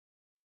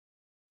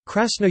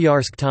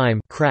Krasnoyarsk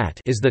Time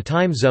is the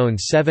time zone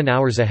 7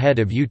 hours ahead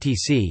of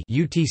UTC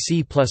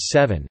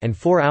 +7 and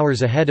 4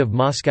 hours ahead of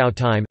Moscow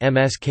time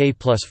MSK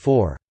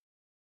 +4.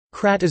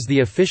 Krat is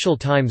the official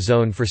time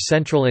zone for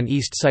Central and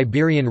East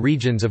Siberian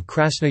regions of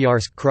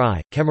Krasnoyarsk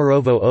Krai,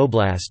 Kemerovo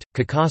Oblast,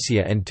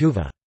 Khakassia and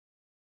Tuva.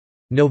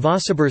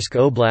 Novosibirsk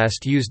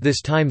Oblast used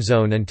this time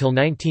zone until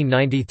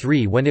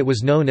 1993 when it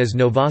was known as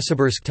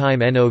Novosibirsk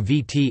Time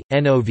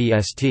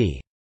NOVST.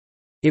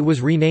 It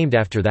was renamed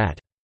after that.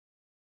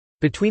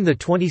 Between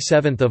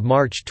 27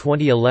 March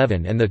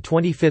 2011 and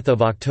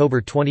 25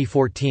 October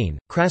 2014,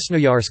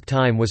 Krasnoyarsk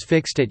time was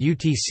fixed at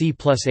UTC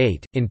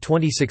 +8. In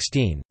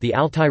 2016, the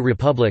Altai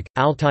Republic,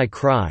 Altai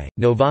Krai,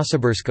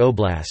 Novosibirsk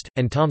Oblast,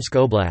 and Tomsk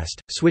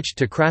Oblast switched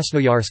to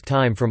Krasnoyarsk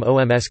time from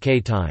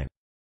OMSK time.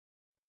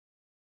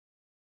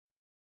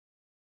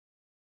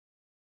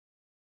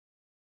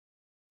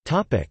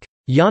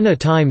 Yana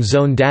Time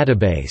Zone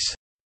Database.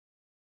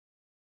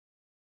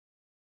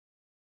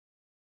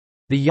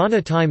 The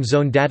Yana Time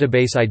Zone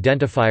Database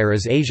identifier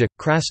is Asia,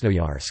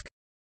 Krasnoyarsk.